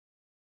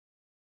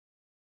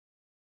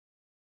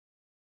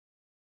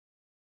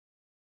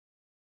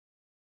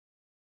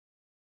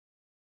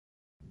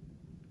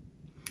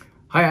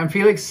Hi, I'm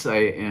Phelyx. I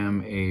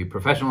am a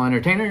professional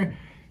entertainer,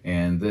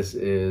 and this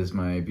is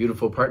my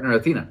beautiful partner,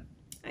 Athena.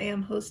 I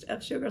am host of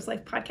Showgirls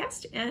Life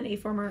podcast and a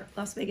former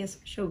Las Vegas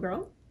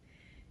showgirl.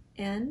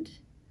 And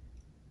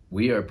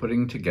we are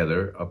putting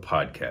together a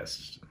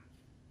podcast.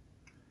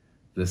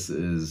 This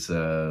is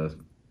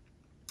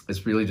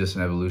it's really just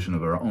an evolution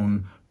of our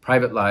own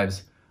private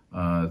lives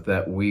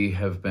that we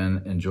have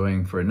been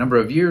enjoying for a number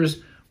of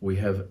years. We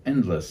have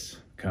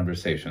endless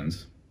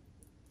conversations.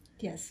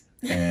 Yes.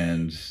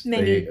 And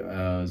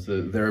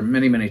there are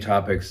many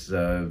topics.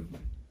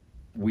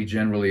 We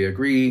generally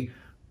agree,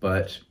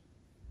 but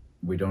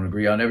we don't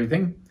agree on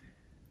everything.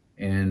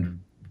 And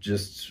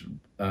just,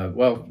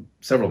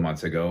 several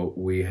months ago,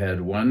 we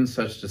had one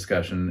such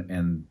discussion,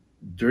 and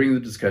during the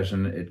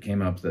discussion, it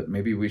came up that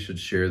maybe we should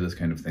share this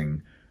kind of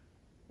thing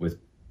with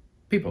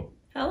people.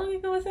 How long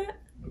ago was that?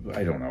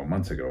 I don't know,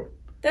 months ago.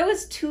 That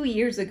was 2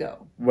 years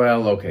ago.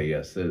 Well, okay,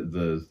 yes.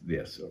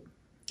 Yes.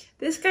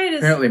 This guy does...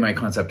 Apparently my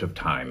concept of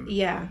time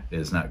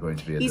is not going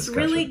to be a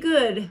discussion. He's really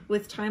good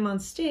with time on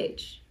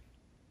stage.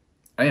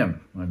 I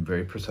am. I'm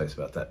very precise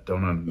about that.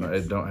 I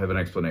don't have an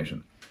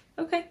explanation.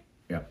 Okay.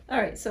 Yeah.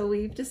 All right, so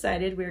we've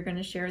decided we're going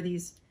to share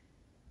these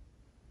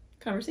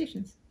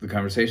conversations. The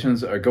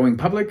conversations are going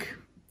public,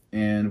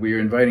 and we are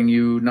inviting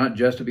you not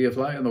just to be a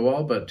fly on the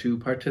wall, but to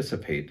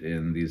participate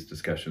in these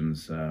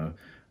discussions.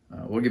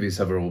 We'll give you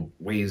several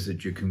ways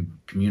that you can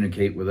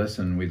communicate with us,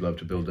 and we'd love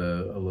to build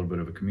a little bit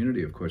of a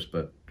community, of course,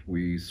 but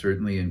we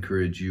certainly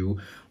encourage you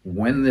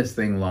when this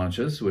thing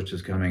launches, which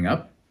is coming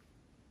up.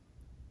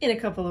 In a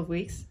couple of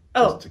weeks.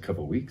 Just a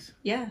couple of weeks?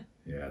 Yeah.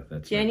 Yeah,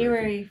 that's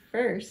January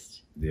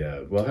 1st.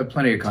 Yeah, we'll have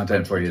plenty of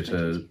content for you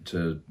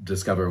to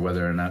discover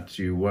whether or not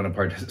you want to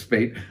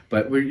participate,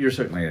 but you're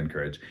certainly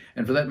encouraged.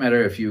 And for that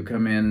matter, if you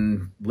come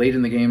in late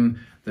in the game,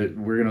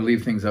 we're going to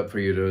leave things up for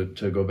you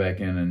to go back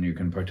in, and you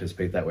can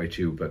participate that way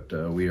too. But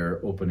we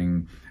are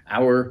opening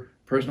our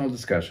personal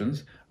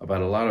discussions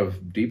about a lot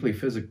of deeply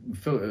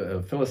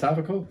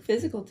philosophical.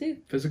 Physical too.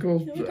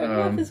 Physical. Yeah, we talk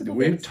about physical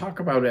we things. talk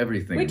about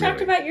everything. We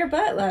talked about your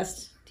butt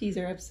last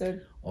teaser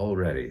episode.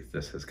 Already,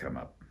 this has come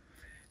up.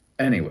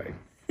 Anyway,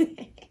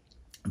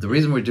 the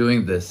reason we're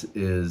doing this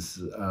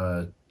is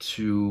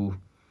to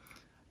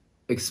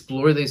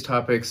explore these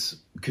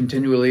topics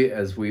continually,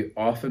 as we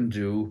often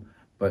do,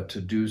 but to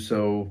do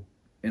so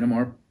in a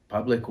more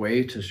public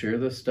way, to share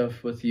this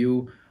stuff with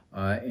you.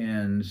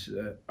 And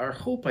our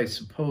hope, I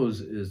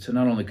suppose, is to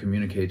not only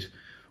communicate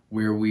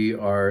where we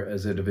are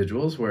as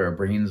individuals, where our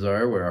brains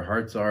are, where our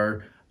hearts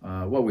are,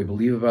 what we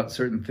believe about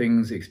certain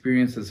things,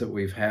 experiences that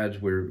we've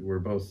had. We're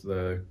both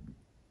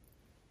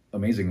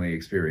amazingly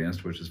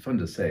experienced, which is fun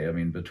to say. I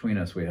mean, between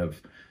us, we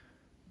have,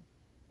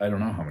 I don't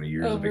know how many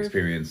years of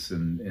experience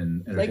in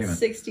entertainment. Like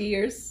 60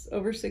 years,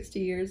 over 60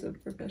 years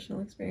of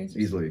professional experience.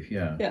 Easily,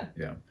 yeah.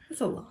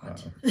 That's a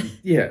lot.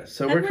 Yeah,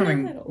 so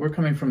we're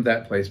coming from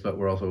that place, but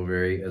we're also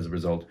very, as a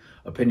result,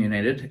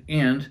 opinionated,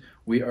 and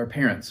we are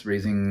parents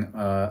raising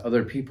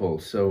other people.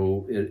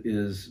 So it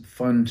is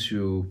fun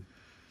to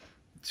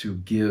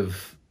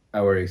give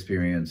our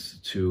experience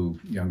to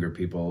younger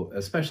people,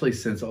 especially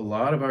since a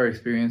lot of our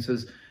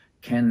experiences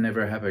can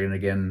never happen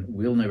again,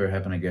 will never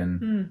happen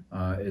again.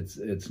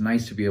 It's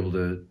nice to be able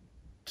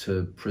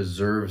to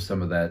preserve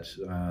some of that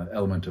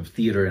element of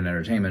theater and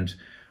entertainment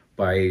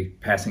by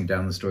passing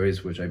down the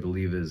stories, which I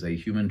believe is a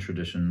human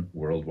tradition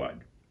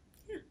worldwide.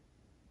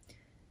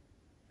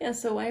 Yeah,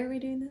 so why are we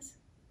doing this?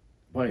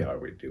 Why are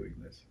we doing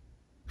this?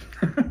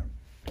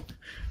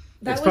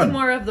 That was fun.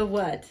 More of the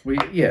what.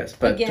 Yes,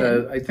 but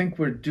I think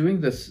we're doing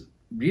this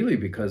really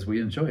because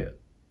we enjoy it.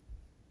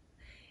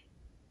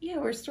 Yeah,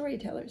 we're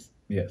storytellers.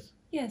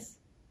 Yes,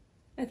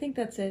 I think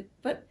that's it.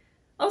 But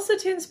also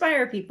to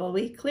inspire people.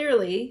 We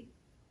clearly,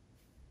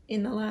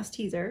 in the last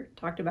teaser,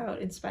 talked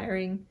about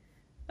inspiring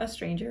a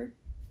stranger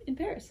in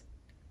Paris.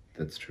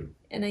 That's true.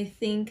 And I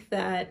think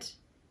that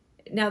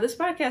now this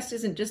podcast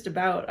isn't just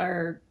about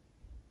our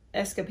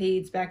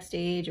escapades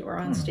backstage or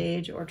on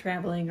stage or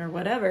traveling or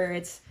whatever.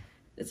 It's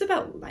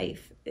about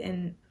life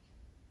and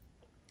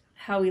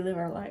how we live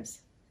our lives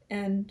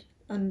and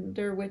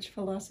under which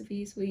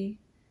philosophies we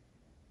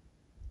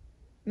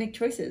make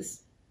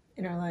choices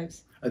in our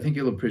lives. I think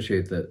you'll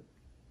appreciate that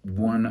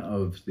one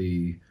of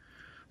the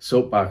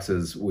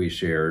soapboxes we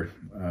share,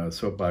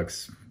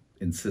 soapbox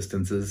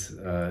insistences,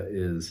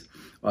 is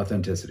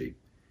authenticity.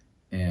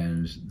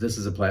 And this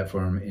is a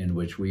platform in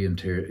which we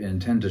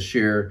intend to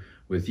share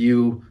with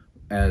you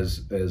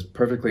as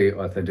perfectly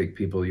authentic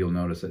people. You'll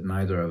notice that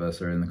neither of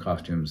us are in the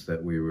costumes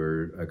that we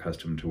were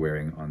accustomed to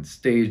wearing on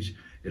stage.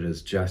 It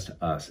is just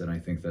us, and I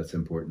think that's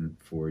important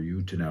for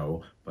you to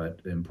know,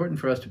 but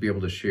important for us to be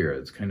able to share.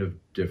 It's kind of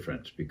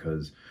different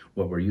because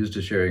what we're used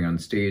to sharing on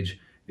stage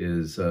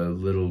is a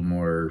little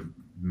more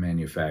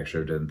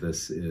manufactured, and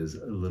this is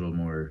a little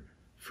more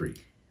free.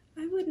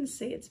 I wouldn't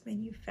say it's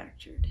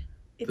manufactured.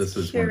 This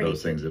is curated. One of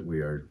those things that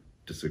we are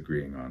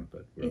disagreeing on,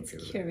 but we're okay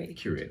with it.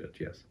 Curated,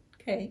 yes.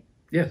 Okay.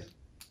 Yes.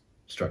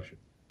 Structured.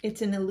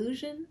 It's an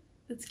illusion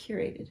that's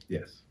curated.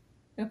 Yes.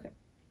 Okay.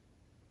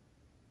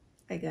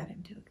 I got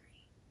him to agree.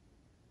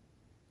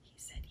 He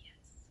said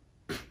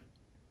yes.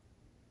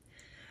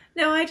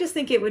 No, I just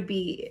think it would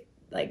be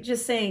like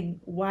just saying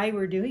why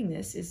we're doing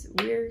this is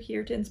we're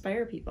here to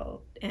inspire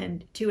people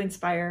and to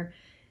inspire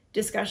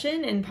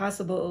discussion and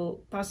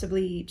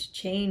possibly to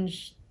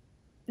change,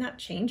 not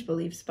change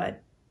beliefs,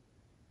 but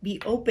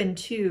be open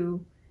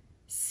to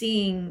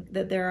seeing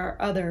that there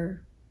are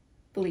other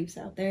beliefs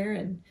out there.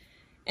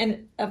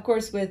 And of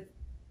course, with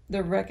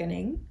the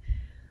reckoning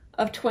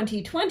of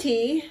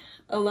 2020,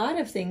 a lot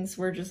of things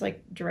were just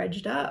like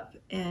dredged up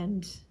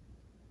and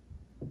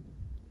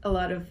a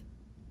lot of,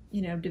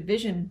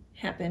 division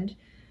happened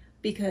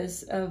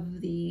because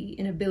of the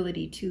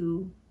inability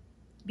to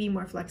be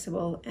more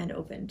flexible and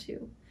open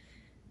to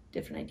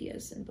different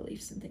ideas and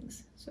beliefs and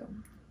things. So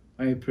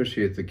I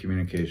appreciate the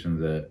communication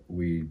that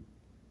we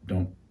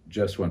don't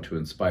just want to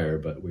inspire,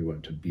 but we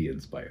want to be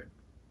inspired.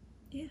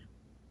 Yeah.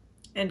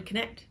 And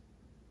connect.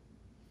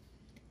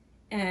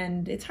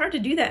 And it's hard to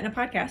do that in a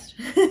podcast.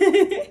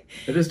 It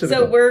is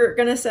difficult. So we're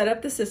going to set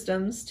up the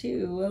systems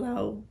to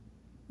allow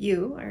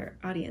you, our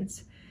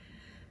audience,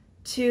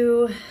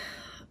 to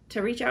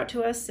reach out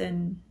to us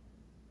and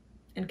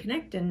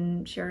connect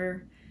and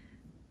share,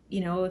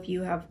 if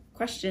you have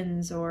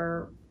questions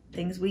or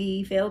things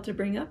we failed to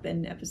bring up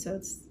in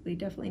episodes. We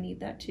definitely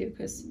need that too,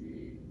 because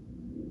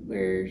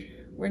we're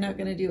not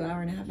going to do 1.5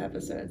 hour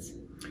episodes.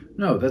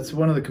 No, that's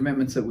one of the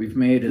commitments that we've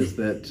made, is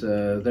that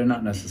they're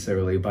not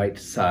necessarily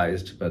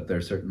bite-sized, but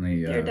they're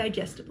certainly... they're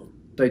digestible.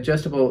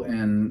 Digestible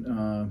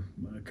and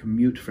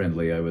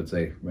commute-friendly, I would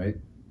say, right?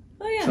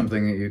 Oh, yeah.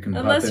 Something that you can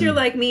Unless you're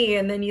like me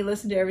and then you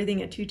listen to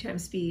everything at 2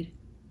 times speed.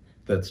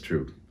 That's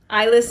true.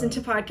 I listen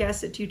to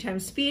podcasts at 2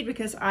 times speed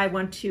because I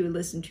want to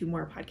listen to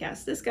more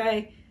podcasts. This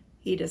guy,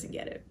 he doesn't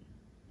get it.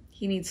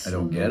 He needs... I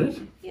don't get it?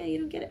 Yeah, you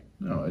don't get it.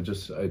 No,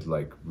 I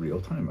like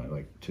real time. I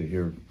like to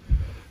hear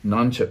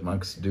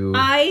non-chipmunks do...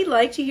 I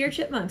like to hear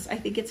chipmunks. I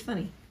think it's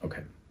funny.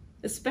 Okay.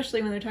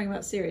 Especially when they're talking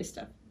about serious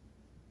stuff.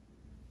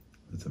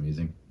 That's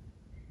amazing.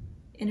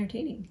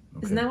 Entertaining.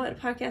 Okay. Isn't that what a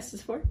podcast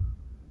is for?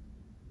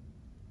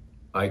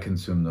 I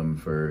consume them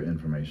for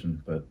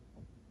information, but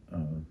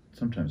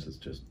sometimes it's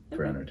just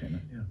for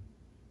entertainment. Yeah.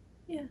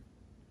 Yeah.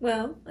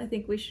 Well, I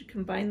think we should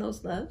combine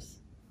those loves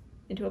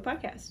into a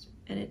podcast,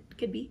 and it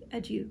could be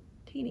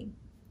edutaining.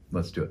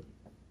 Let's do it.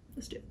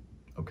 Let's do it.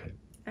 Okay.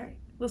 All right.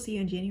 We'll see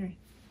you in January.